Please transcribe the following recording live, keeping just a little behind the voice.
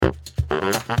You're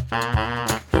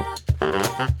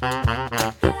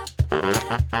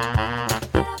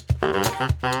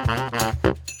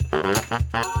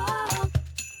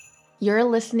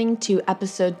listening to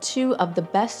episode 2 of the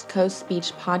Best Coast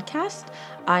Speech podcast.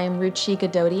 I'm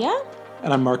Ruchika Dodia.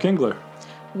 And I'm Mark Engler.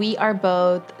 We are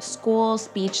both school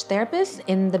speech therapists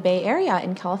in the Bay Area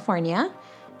in California.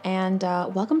 And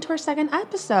welcome to our second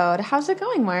episode. How's it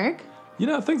going, Mark? You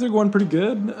know, things are going pretty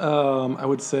good. I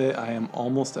would say I am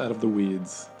almost out of the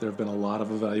weeds. There have been a lot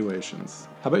of evaluations.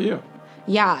 How about you?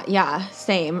 Yeah,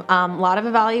 same. A lot of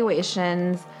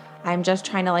evaluations. I'm just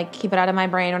trying to keep it out of my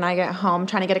brain when I get home,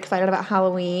 trying to get excited about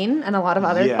Halloween and a lot of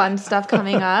other fun stuff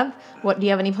coming up. What, do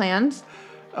you have any plans?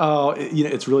 Oh,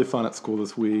 it's really fun at school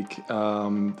this week.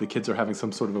 The kids are having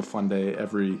some sort of a fun day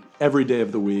every day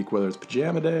of the week, whether it's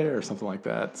pajama day or something like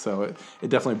that. So it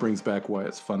definitely brings back why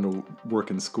it's fun to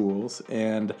work in schools.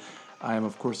 And I am,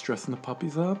 of course, dressing the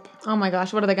puppies up. Oh my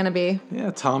gosh, what are they going to be?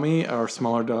 Yeah, Tommy, our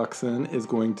smaller dachshund, is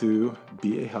going to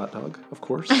be a hot dog, of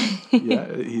course. Yeah,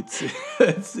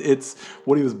 it's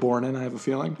what he was born in, I have a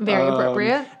feeling. Very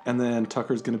appropriate. And then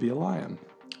Tucker's going to be a lion.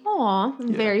 Aw,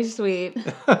 very sweet.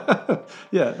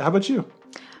 Yeah, how about you?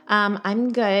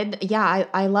 I'm good. Yeah,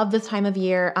 I love this time of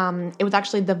year. It was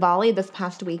actually Diwali this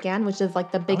past weekend, which is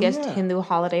the biggest Hindu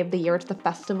holiday of the year. It's the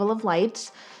Festival of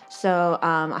Lights. So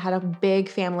I had a big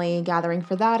family gathering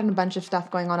for that and a bunch of stuff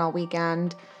going on all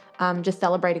weekend, just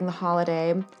celebrating the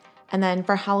holiday. And then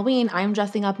for Halloween, I'm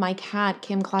dressing up my cat,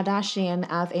 Kim Kardashian,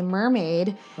 as a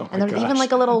mermaid. And there's even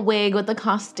a little wig with the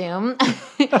costume.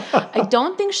 I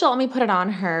don't think she'll let me put it on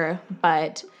her,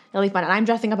 but it'll be fun. And I'm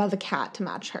dressing up as a cat to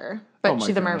match her. But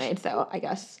she's a mermaid, so I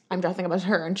guess I'm dressing up as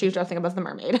her and she's dressing up as the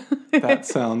mermaid. That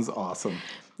sounds awesome.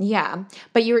 Yeah,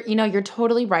 but you're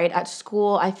totally right. At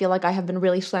school, I feel like I have been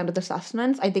really slammed with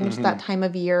assessments. I think it's that time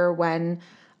of year when,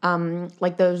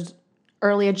 those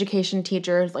early education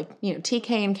teachers, TK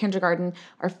and kindergarten,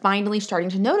 are finally starting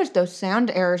to notice those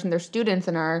sound errors in their students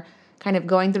and are kind of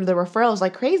going through the referrals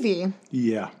like crazy.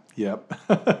 Yeah. Yep.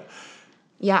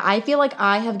 Yeah, I feel like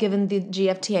I have given the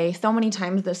GFTA so many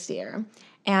times this year,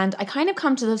 and I kind of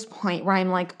come to this point where I'm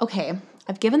like, okay,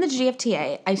 I've given the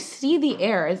GFTA, I see the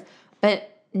errors,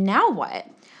 but now what?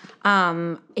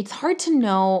 It's hard to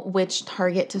know which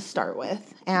target to start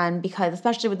with. And because,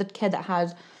 especially with a kid that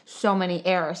has so many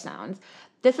error sounds,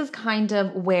 this is kind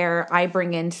of where I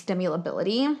bring in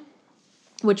stimulability,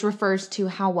 which refers to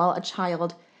how well a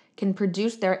child can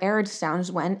produce their error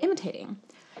sounds when imitating.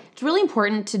 It's really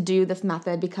important to do this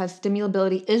method because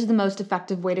stimulability is the most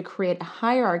effective way to create a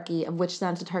hierarchy of which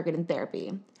sounds to target in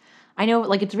therapy. I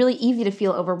know, it's really easy to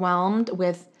feel overwhelmed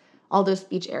with all those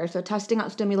speech errors. So testing out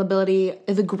stimulability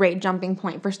is a great jumping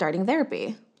point for starting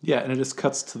therapy. Yeah, and it just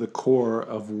cuts to the core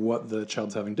of what the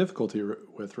child's having difficulty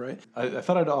with, right? I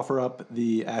thought I'd offer up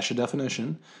the ASHA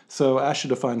definition. So ASHA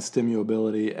defines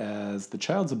stimulability as the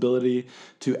child's ability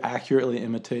to accurately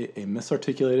imitate a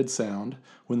misarticulated sound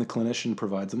when the clinician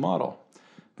provides a model.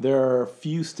 There are a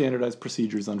few standardized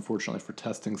procedures, unfortunately, for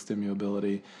testing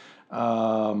stimulability.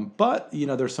 But,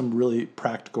 there's some really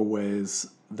practical ways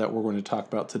that we're going to talk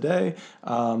about today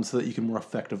so that you can more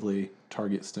effectively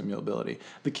target stimulability.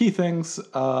 The key things,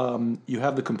 you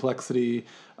have the complexity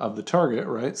of the target,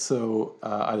 right? So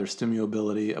either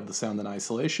stimulability of the sound in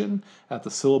isolation at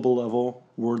the syllable level,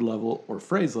 word level, or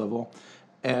phrase level.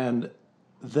 And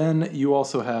then you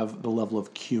also have the level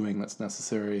of cueing that's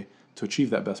necessary to achieve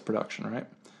that best production, right?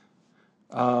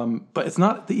 But it's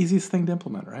not the easiest thing to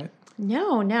implement, right?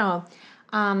 No.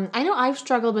 I know I've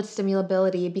struggled with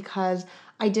stimulability because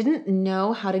I didn't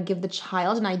know how to give the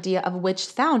child an idea of which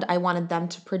sound I wanted them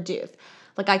to produce.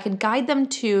 I could guide them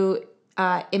to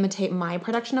imitate my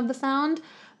production of the sound,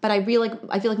 but I feel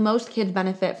like most kids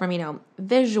benefit from,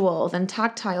 visuals and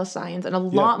tactile signs and a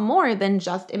lot more than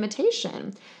just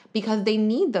imitation because they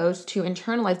need those to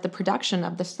internalize the production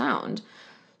of the sound.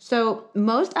 So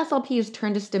most SLPs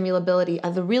turn to stimulability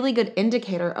as a really good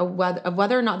indicator of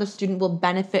whether or not the student will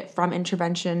benefit from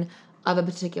intervention of a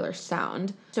particular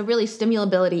sound. So really,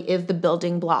 stimulability is the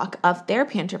building block of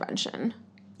therapy intervention.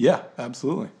 Yeah,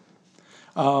 absolutely.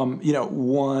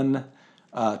 One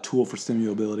tool for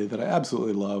stimulability that I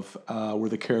absolutely love were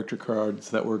the character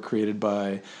cards that were created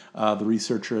by the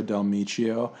researcher Adele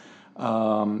Miccio.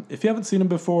 If you haven't seen them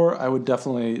before, I would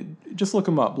definitely just look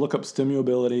them up. Look up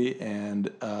stimulability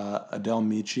and Adele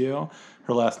Miccio.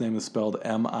 Her last name is spelled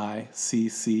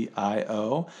Miccio.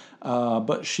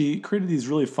 But she created these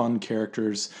really fun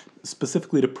characters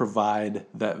specifically to provide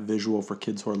that visual for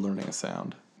kids who are learning a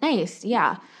sound. Nice,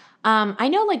 yeah. I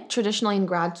know traditionally in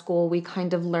grad school, we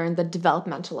kind of learn the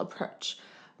developmental approach,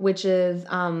 which is,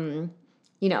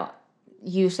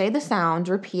 you say the sound,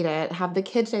 repeat it, have the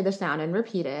kid say the sound and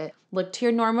repeat it. Look to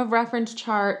your norm of reference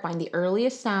chart, find the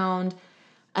earliest sound,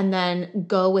 and then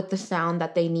go with the sound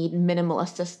that they need minimal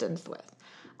assistance with.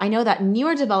 I know that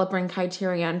newer developing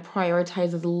criterion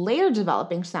prioritizes later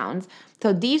developing sounds,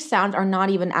 so these sounds are not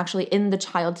even actually in the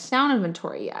child's sound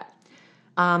inventory yet.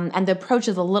 And the approach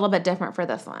is a little bit different for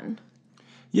this one.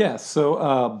 Yeah,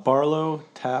 so Barlow,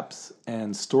 Taps,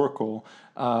 and Storkel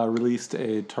released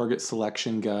a target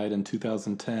selection guide in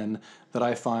 2010 that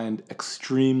I find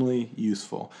extremely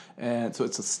useful. And so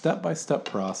it's a step-by-step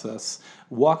process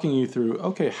walking you through,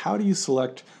 okay, how do you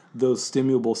select those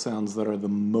stimulable sounds that are the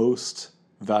most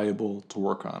valuable to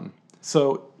work on?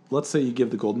 So let's say you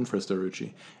give the Golden Fristo,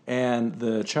 Ruchi, and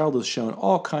the child is shown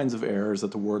all kinds of errors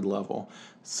at the word level.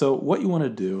 So what you want to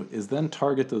do is then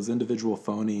target those individual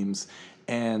phonemes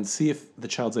and see if the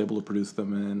child's able to produce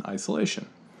them in isolation.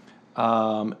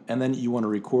 And then you want to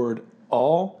record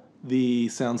all the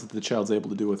sounds that the child's able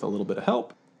to do with a little bit of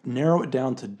help. Narrow it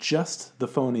down to just the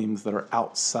phonemes that are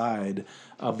outside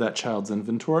of that child's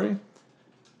inventory.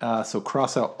 So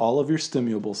cross out all of your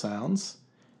stimulable sounds,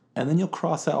 and then you'll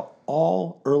cross out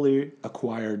all early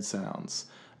acquired sounds.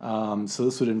 So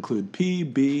this would include P,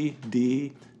 B,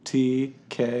 D, T,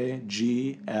 K,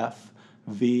 G, F,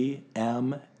 V,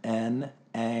 M, N,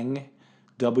 ang,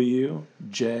 W,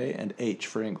 J, and H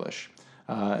for English.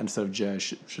 Instead of J, I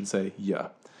should say yeah.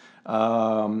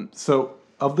 So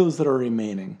of those that are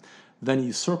remaining, then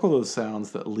you circle those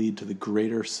sounds that lead to the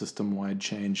greater system-wide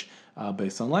change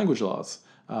based on language laws.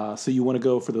 So you want to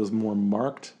go for those more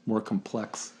marked, more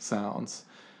complex sounds.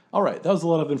 All right, that was a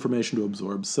lot of information to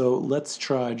absorb, so let's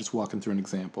try just walking through an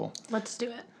example. Let's do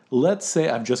it. Let's say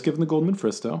I've just given the Goldman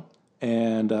Fristo,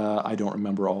 and I don't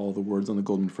remember all the words on the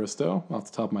Goldman Fristo off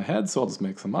the top of my head, so I'll just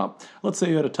make some up. Let's say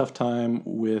you had a tough time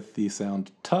with the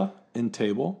sound T in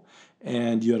table,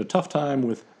 and you had a tough time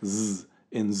with Z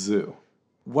in zoo.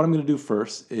 What I'm going to do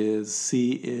first is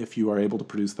see if you are able to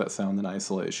produce that sound in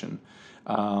isolation.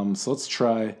 So let's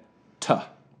try T.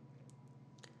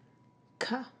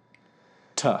 K.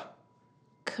 T.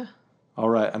 K. All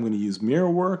right, I'm going to use mirror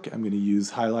work. I'm going to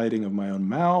use highlighting of my own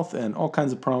mouth and all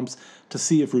kinds of prompts to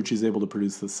see if Ruchi's able to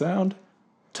produce the sound.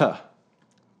 T.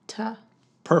 T.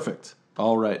 Perfect.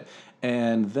 All right.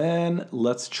 And then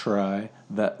let's try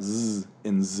that Z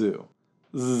in zoo.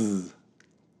 Z.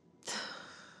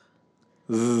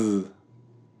 Z.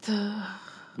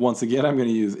 Once again, I'm going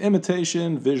to use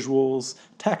imitation, visuals,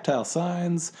 tactile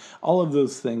signs, all of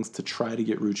those things to try to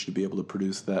get Ruchi to be able to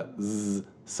produce that Z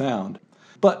sound.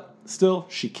 But still,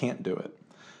 she can't do it.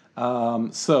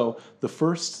 So the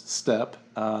first step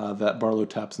that Barlow,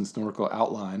 Taps, and Snorkel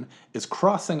outline is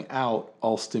crossing out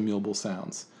all stimulable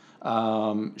sounds.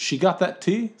 She got that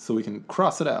T, so we can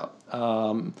cross it out.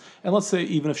 And let's say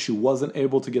even if she wasn't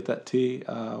able to get that T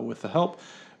with the help,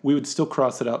 we would still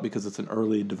cross it out because it's an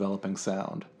early developing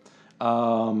sound.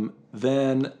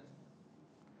 Then,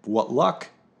 what luck,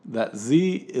 that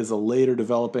Z is a later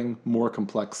developing, more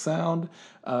complex sound.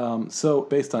 So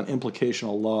based on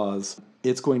implicational laws,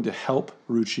 it's going to help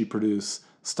Ruchi produce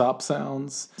stop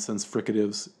sounds since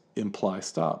fricatives imply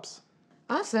stops.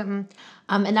 Awesome.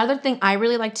 Another thing I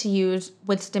really like to use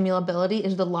with stimulability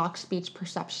is the Locke speech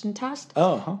perception test.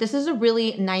 This is a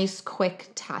really nice, quick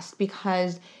test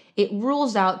because it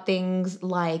rules out things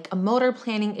like a motor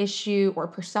planning issue or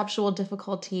perceptual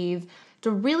difficulties. It's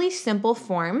a really simple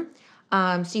form.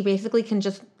 So you basically can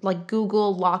just like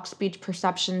Google Locke speech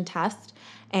perception test,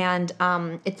 and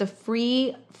it's a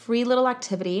free little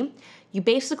activity. You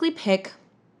basically pick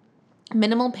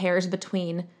minimal pairs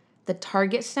between the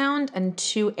target sound and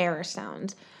two error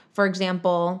sounds. For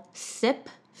example, sip,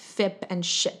 fip, and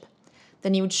ship.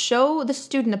 Then you would show the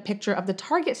student a picture of the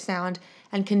target sound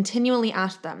and continually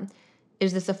ask them,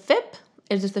 is this a fip?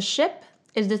 Is this a ship?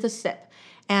 Is this a sip?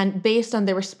 And based on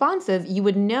their responses, you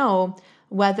would know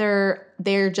whether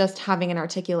they're just having an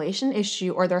articulation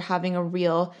issue or they're having a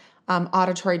real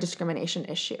auditory discrimination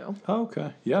issue. Oh,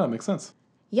 okay. Yeah, that makes sense.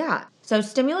 Yeah. So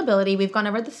stimulability, we've gone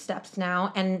over the steps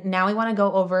now, and now we want to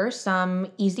go over some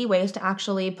easy ways to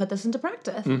actually put this into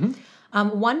practice.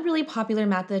 One really popular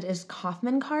method is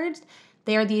Kaufman cards.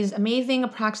 They are these amazing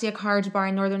apraxia cards by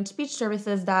Northern Speech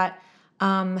Services that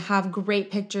have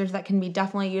great pictures that can be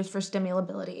definitely used for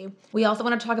stimulability. We also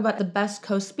want to talk about the Best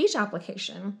Coast Speech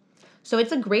application. So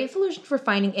it's a great solution for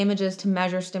finding images to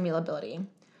measure stimulability.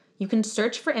 You can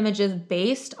search for images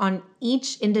based on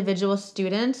each individual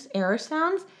student's error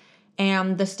sounds,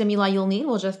 and the stimuli you'll need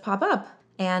will just pop up.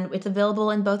 And it's available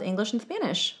in both English and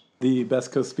Spanish. The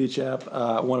Best Coast Speech app,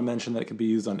 I want to mention that it can be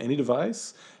used on any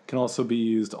device. It can also be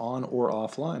used on or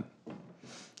offline.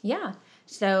 Yeah.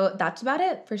 So that's about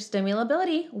it for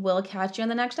Stimulability. We'll catch you in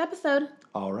the next episode.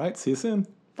 All right, see you soon.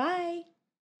 Bye.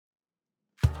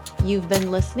 You've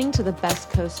been listening to the Best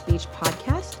Coast Speech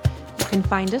podcast. You can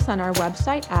find us on our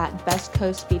website at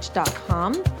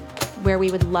bestcoastspeech.com, where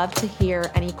we would love to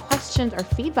hear any questions or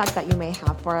feedback that you may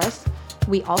have for us.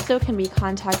 We also can be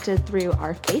contacted through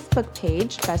our Facebook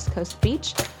page, Best Coast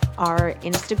Speech, our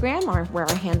Instagram, where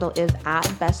our handle is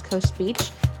at Best Coast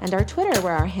Speech, and our Twitter,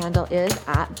 where our handle is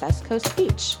at Best Coast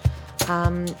Speech.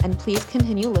 And please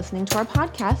continue listening to our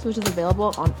podcast, which is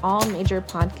available on all major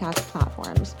podcast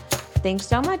platforms. Thanks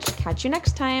so much. Catch you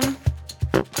next time.